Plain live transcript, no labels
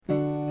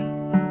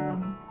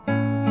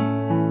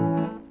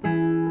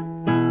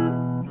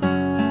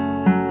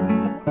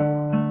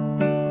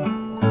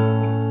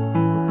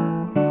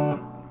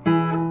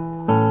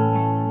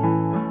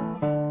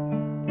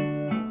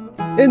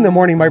In the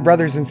morning, my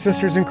brothers and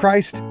sisters in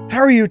Christ, how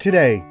are you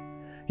today?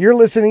 You're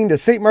listening to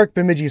St. Mark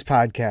Bemidji's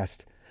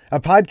podcast, a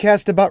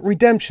podcast about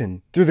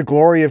redemption through the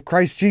glory of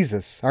Christ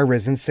Jesus, our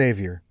risen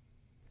Savior.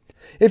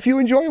 If you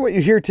enjoy what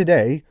you hear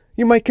today,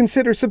 you might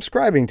consider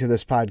subscribing to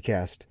this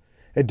podcast.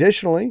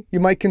 Additionally, you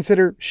might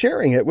consider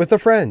sharing it with a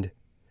friend.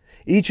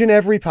 Each and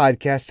every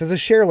podcast has a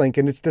share link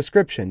in its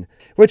description,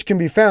 which can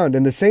be found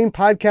in the same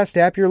podcast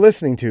app you're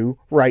listening to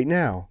right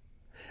now.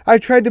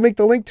 I've tried to make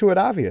the link to it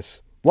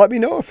obvious. Let me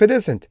know if it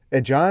isn't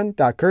at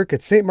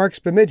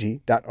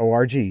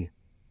john.kirk@stmarksbemidji.org.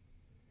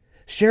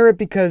 Share it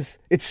because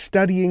it's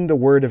studying the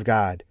Word of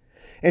God,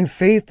 and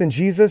faith in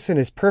Jesus and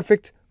His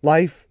perfect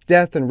life,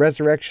 death, and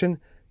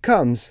resurrection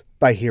comes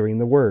by hearing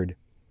the Word.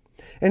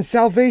 And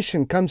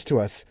salvation comes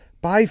to us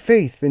by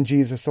faith in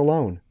Jesus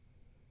alone.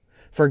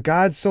 For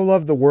God so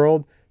loved the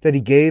world that He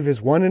gave His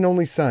one and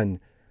only Son,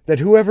 that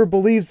whoever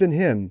believes in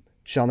Him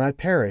shall not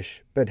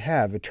perish, but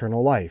have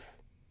eternal life.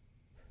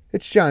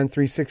 It's John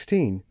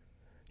 3:16.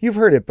 You've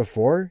heard it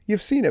before,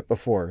 you've seen it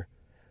before,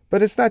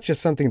 but it's not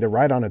just something to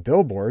write on a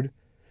billboard.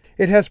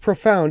 It has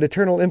profound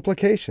eternal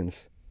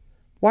implications.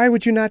 Why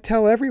would you not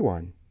tell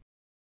everyone?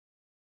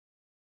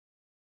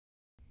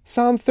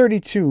 Psalm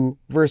 32,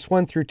 verse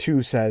 1 through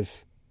 2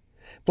 says,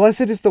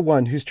 "Blessed is the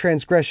one whose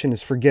transgression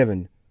is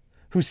forgiven,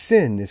 whose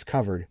sin is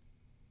covered.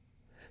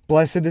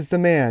 Blessed is the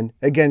man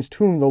against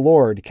whom the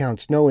Lord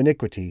counts no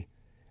iniquity,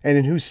 and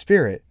in whose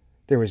spirit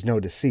there is no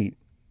deceit."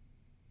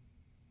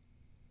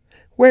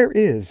 Where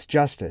is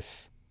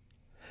justice?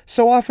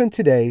 So often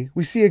today,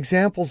 we see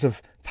examples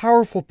of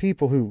powerful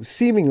people who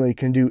seemingly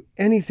can do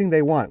anything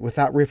they want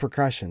without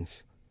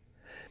repercussions.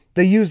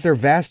 They use their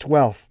vast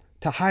wealth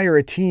to hire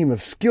a team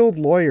of skilled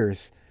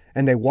lawyers,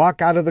 and they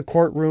walk out of the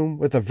courtroom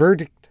with a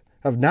verdict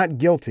of not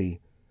guilty,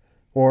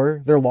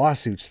 or their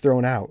lawsuits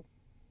thrown out.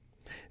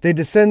 They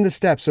descend the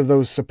steps of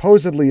those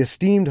supposedly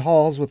esteemed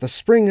halls with a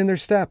spring in their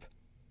step.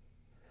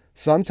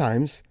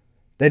 Sometimes,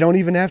 they don't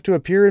even have to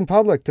appear in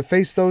public to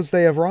face those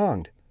they have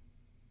wronged.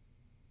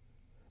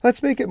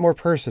 Let's make it more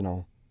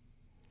personal.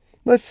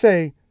 Let's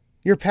say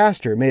your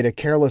pastor made a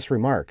careless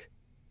remark.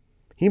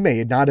 He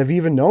may not have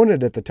even known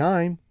it at the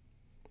time,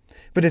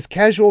 but his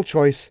casual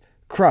choice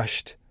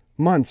crushed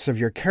months of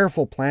your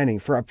careful planning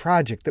for a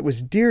project that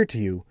was dear to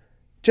you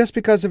just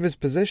because of his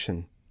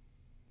position.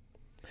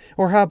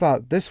 Or how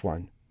about this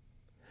one?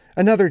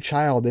 Another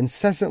child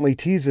incessantly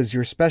teases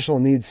your special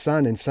needs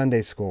son in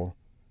Sunday school.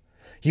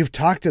 You've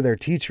talked to their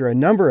teacher a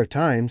number of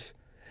times,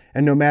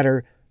 and no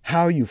matter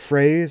how you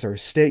phrase or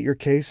state your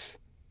case,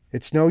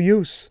 it's no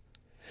use.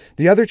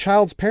 The other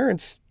child's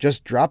parents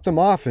just drop them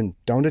off and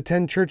don't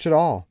attend church at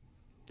all.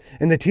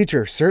 And the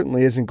teacher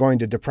certainly isn't going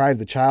to deprive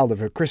the child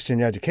of a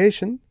Christian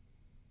education.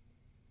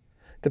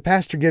 The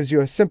pastor gives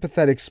you a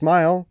sympathetic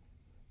smile,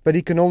 but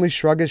he can only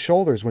shrug his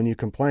shoulders when you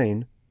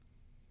complain.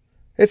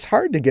 It's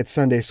hard to get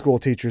Sunday school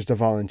teachers to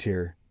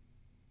volunteer.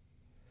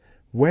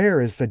 Where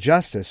is the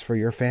justice for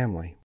your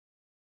family?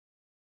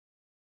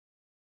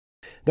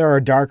 There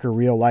are darker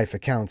real-life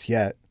accounts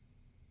yet.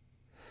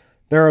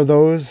 There are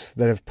those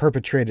that have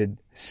perpetrated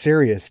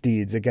serious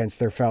deeds against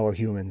their fellow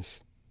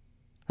humans.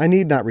 I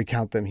need not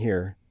recount them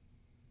here.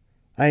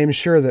 I am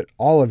sure that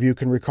all of you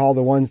can recall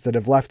the ones that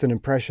have left an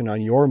impression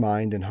on your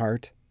mind and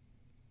heart.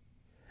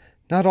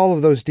 Not all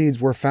of those deeds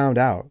were found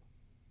out.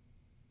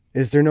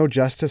 Is there no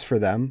justice for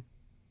them?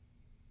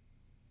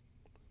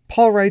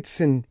 Paul writes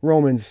in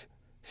Romans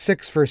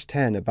 6, verse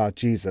 10 about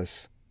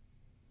Jesus.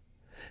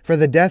 "For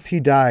the death he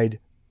died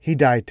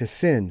to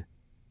sin,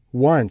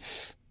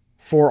 once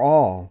for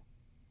all.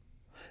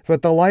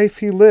 But the life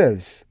he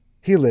lives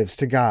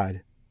to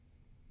God."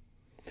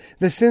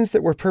 The sins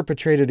that were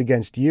perpetrated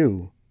against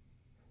you,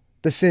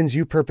 the sins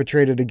you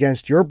perpetrated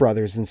against your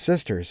brothers and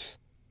sisters,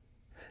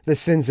 the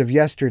sins of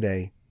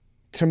yesterday,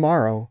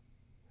 tomorrow,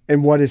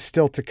 and what is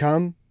still to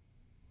come,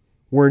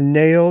 were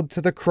nailed to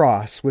the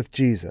cross with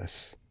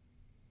Jesus.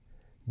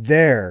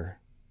 There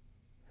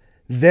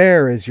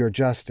is your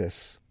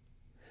justice.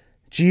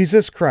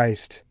 Jesus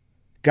Christ,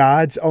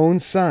 God's own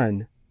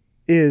Son,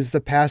 is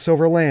the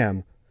Passover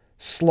lamb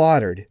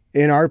slaughtered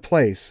in our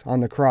place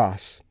on the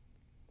cross.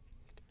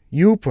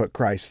 You put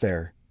Christ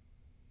there.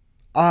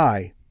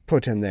 I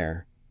put Him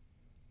there.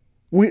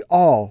 We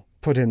all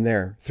put Him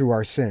there through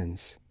our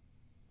sins.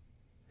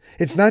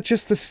 It's not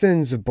just the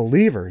sins of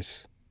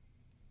believers,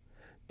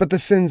 but the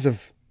sins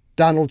of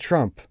Donald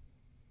Trump,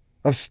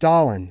 of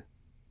Stalin,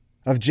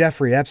 of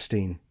Jeffrey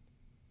Epstein.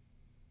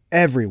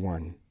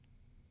 Everyone.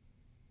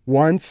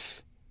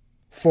 Once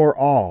for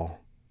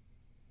all.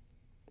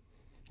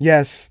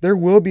 Yes, there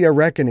will be a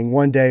reckoning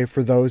one day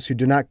for those who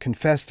do not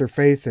confess their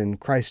faith in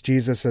Christ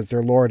Jesus as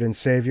their Lord and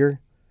Savior.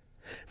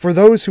 For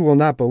those who will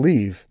not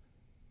believe,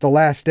 the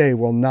last day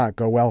will not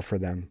go well for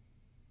them.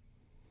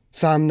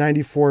 Psalm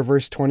 94,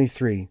 verse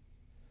 23.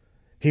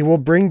 "He will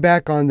bring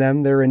back on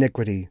them their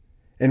iniquity,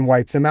 and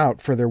wipe them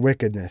out for their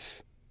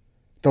wickedness.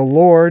 The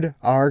Lord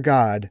our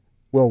God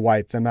will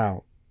wipe them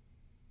out."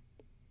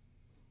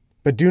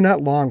 But do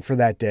not long for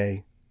that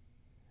day.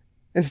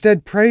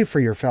 Instead, pray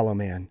for your fellow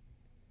man.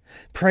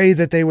 Pray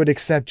that they would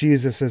accept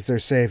Jesus as their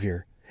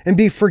Savior, and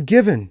be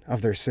forgiven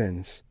of their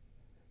sins.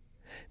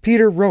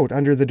 Peter wrote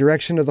under the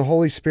direction of the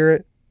Holy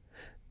Spirit,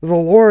 "The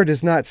Lord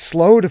is not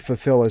slow to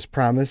fulfill his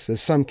promise,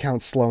 as some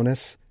count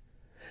slowness,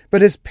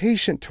 but is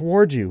patient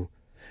toward you,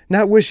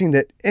 not wishing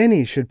that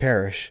any should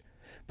perish,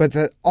 but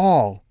that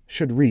all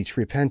should reach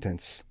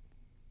repentance."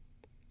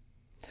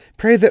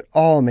 Pray that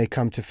all may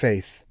come to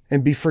faith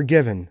and be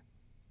forgiven.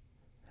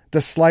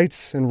 The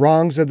slights and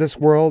wrongs of this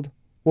world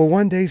will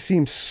one day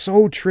seem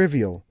so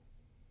trivial.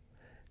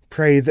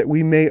 Pray that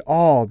we may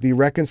all be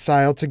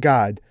reconciled to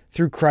God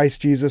through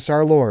Christ Jesus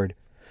our Lord,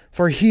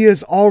 for he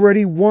has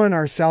already won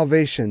our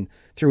salvation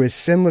through his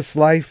sinless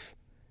life,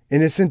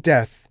 innocent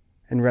death,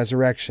 and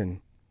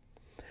resurrection.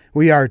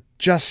 We are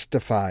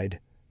justified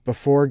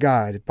before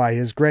God by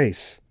his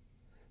grace,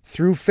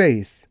 through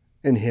faith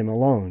in him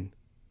alone.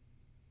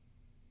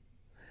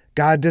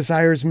 God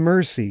desires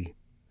mercy,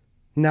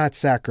 not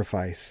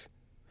sacrifice.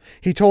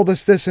 He told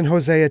us this in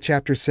Hosea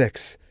chapter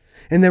 6,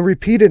 and then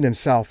repeated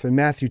himself in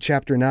Matthew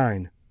chapter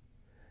 9.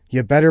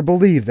 You better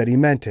believe that he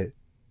meant it.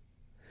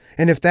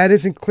 And if that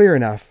isn't clear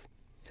enough,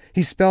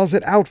 he spells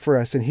it out for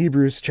us in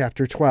Hebrews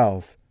chapter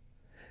 12.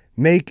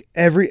 Make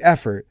every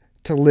effort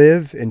to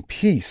live in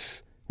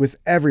peace with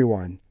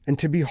everyone and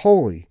to be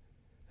holy.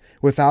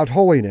 Without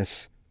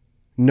holiness,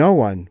 no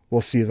one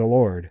will see the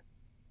Lord.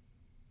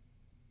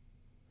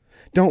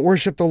 Don't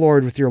worship the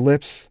Lord with your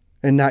lips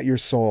and not your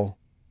soul.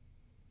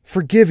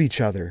 Forgive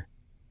each other.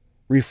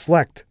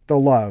 Reflect the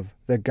love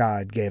that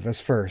God gave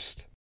us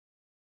first.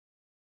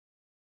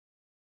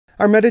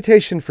 Our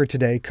meditation for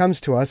today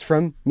comes to us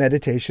from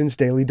Meditations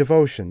Daily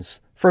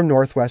Devotions from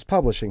Northwest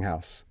Publishing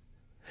House.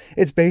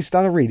 It's based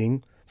on a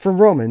reading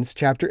from Romans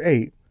chapter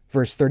 8,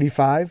 verse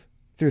 35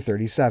 through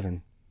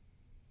 37.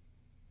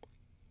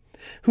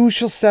 Who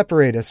shall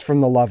separate us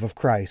from the love of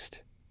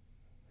Christ?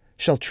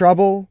 Shall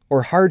trouble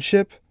or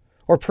hardship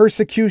or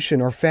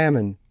persecution or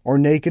famine or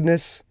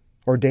nakedness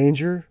or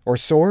danger or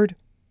sword?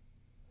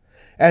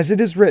 As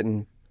it is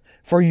written,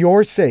 for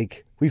your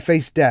sake we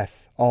face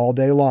death all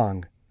day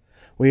long.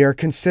 We are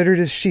considered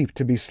as sheep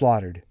to be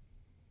slaughtered.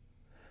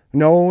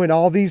 No, in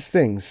all these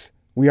things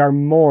we are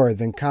more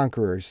than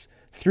conquerors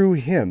through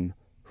him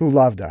who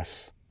loved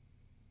us.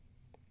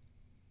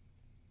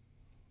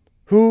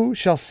 Who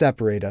shall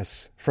separate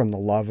us from the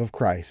love of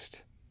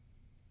Christ?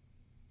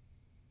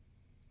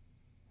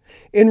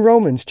 In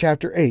Romans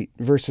chapter 8,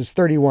 verses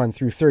 31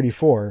 through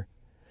 34,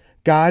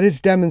 God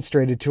has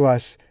demonstrated to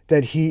us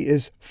that he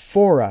is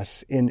for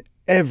us in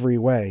every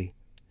way.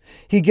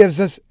 He gives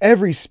us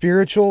every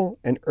spiritual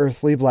and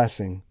earthly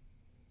blessing.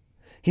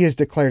 He has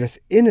declared us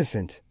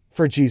innocent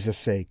for Jesus'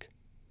 sake.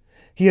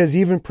 He has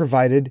even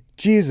provided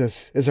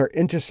Jesus as our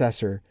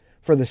intercessor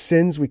for the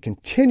sins we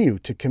continue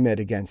to commit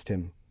against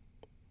him.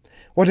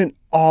 What an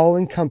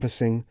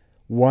all-encompassing,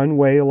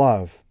 one-way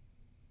love.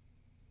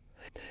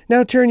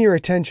 Now turn your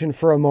attention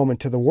for a moment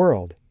to the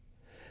world.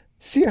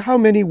 See how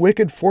many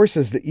wicked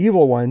forces the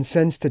evil one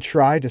sends to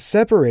try to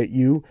separate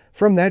you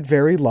from that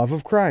very love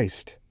of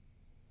Christ.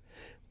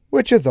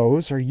 Which of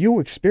those are you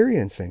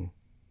experiencing?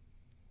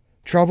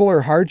 Trouble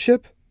or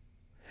hardship?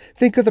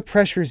 Think of the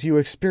pressures you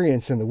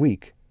experience in the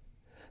week.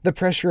 The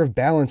pressure of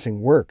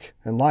balancing work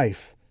and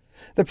life.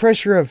 The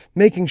pressure of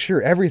making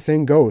sure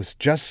everything goes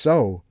just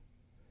so.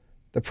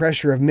 The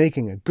pressure of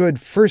making a good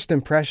first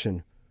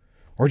impression,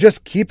 or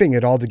just keeping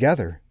it all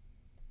together.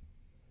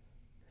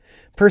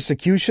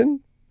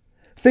 Persecution?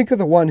 Think of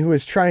the one who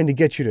is trying to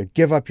get you to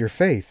give up your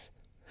faith,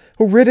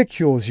 who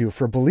ridicules you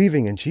for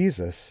believing in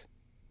Jesus,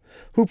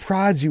 who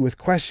prods you with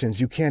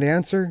questions you can't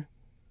answer,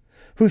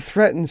 who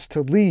threatens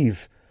to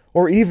leave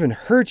or even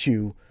hurt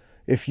you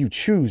if you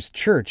choose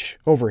church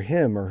over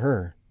him or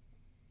her.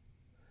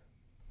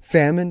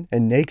 Famine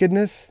and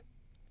nakedness?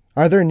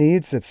 Are there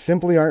needs that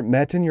simply aren't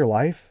met in your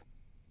life?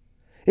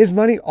 Is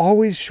money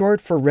always short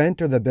for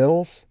rent or the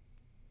bills?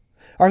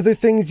 Are there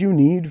things you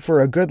need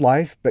for a good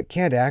life but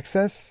can't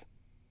access?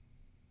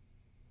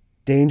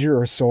 Danger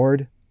or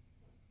sword?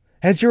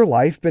 Has your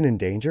life been in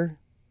danger?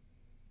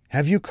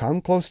 Have you come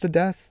close to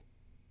death?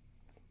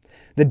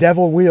 The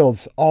devil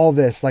wields all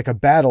this like a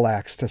battle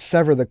axe to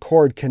sever the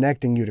cord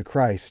connecting you to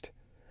Christ.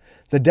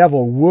 The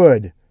devil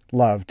would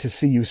love to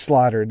see you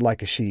slaughtered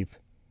like a sheep.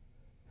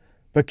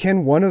 But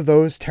can one of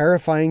those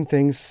terrifying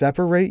things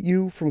separate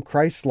you from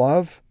Christ's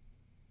love?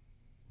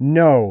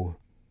 No,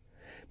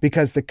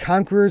 because the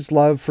conqueror's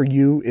love for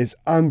you is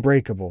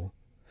unbreakable,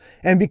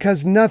 and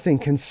because nothing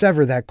can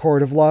sever that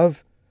cord of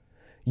love,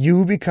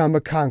 you become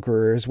a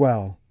conqueror as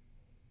well.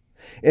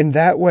 In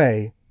that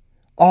way,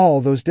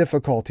 all those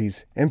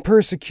difficulties and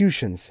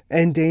persecutions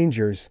and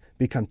dangers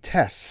become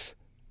tests,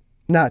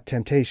 not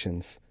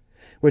temptations,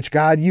 which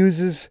God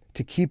uses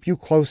to keep you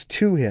close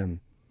to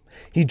him.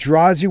 He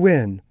draws you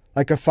in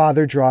like a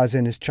father draws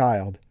in his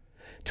child,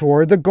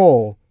 toward the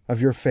goal of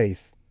your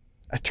faith.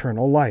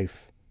 Eternal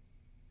life.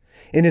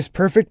 In his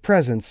perfect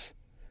presence,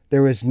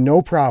 there is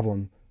no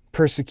problem,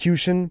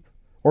 persecution,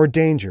 or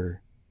danger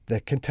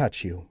that can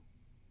touch you.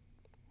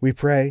 We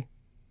pray.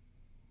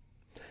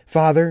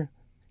 Father,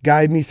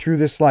 guide me through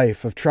this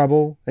life of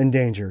trouble and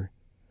danger.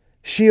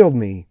 Shield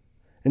me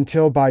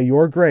until by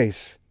your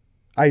grace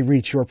I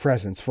reach your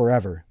presence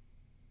forever.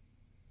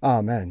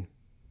 Amen.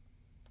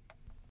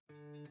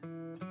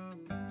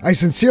 I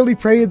sincerely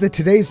pray that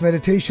today's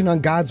meditation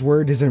on God's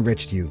Word has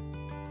enriched you.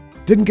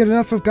 Didn't get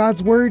enough of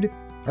God's Word?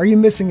 Are you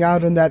missing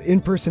out on that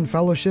in-person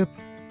fellowship?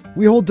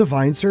 We hold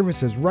divine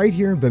services right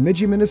here in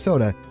Bemidji,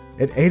 Minnesota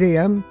at 8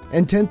 a.m.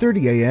 and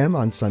 10:30 a.m.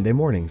 on Sunday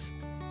mornings.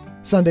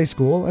 Sunday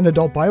school and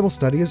adult Bible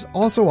study is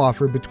also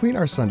offered between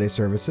our Sunday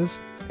services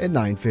at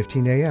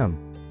 9:15 a.m.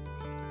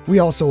 We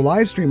also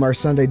live stream our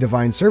Sunday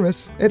divine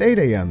service at 8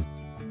 a.m.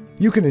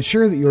 You can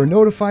ensure that you are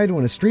notified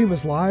when a stream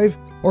is live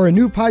or a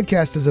new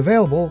podcast is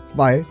available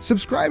by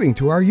subscribing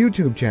to our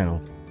YouTube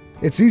channel.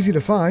 It's easy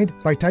to find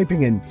by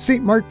typing in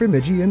St. Mark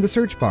Bemidji in the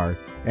search bar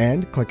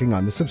and clicking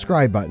on the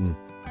subscribe button.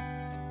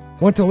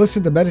 Want to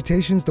listen to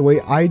meditations the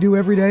way I do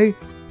every day?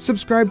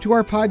 Subscribe to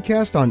our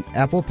podcast on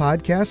Apple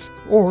Podcasts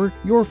or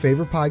your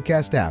favorite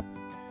podcast app.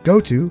 Go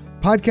to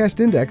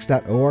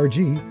podcastindex.org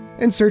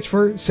and search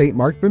for St.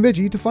 Mark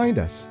Bemidji to find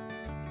us.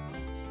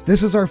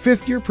 This is our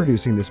 5th year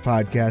producing this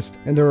podcast,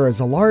 and there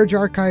is a large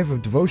archive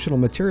of devotional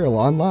material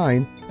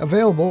online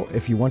available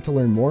if you want to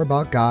learn more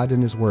about God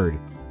and His Word.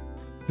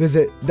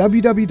 Visit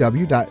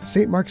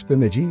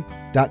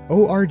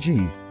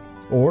www.stmarksbemidji.org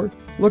or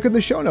look in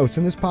the show notes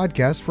in this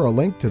podcast for a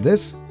link to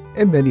this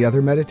and many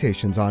other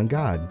meditations on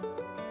God.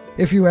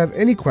 If you have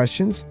any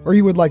questions or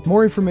you would like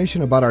more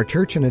information about our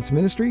church and its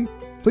ministry,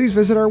 please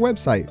visit our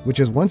website,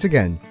 which is once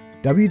again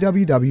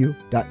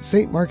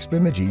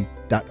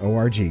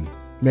www.stmarksbemidji.org.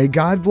 May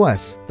God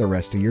bless the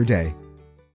rest of your day.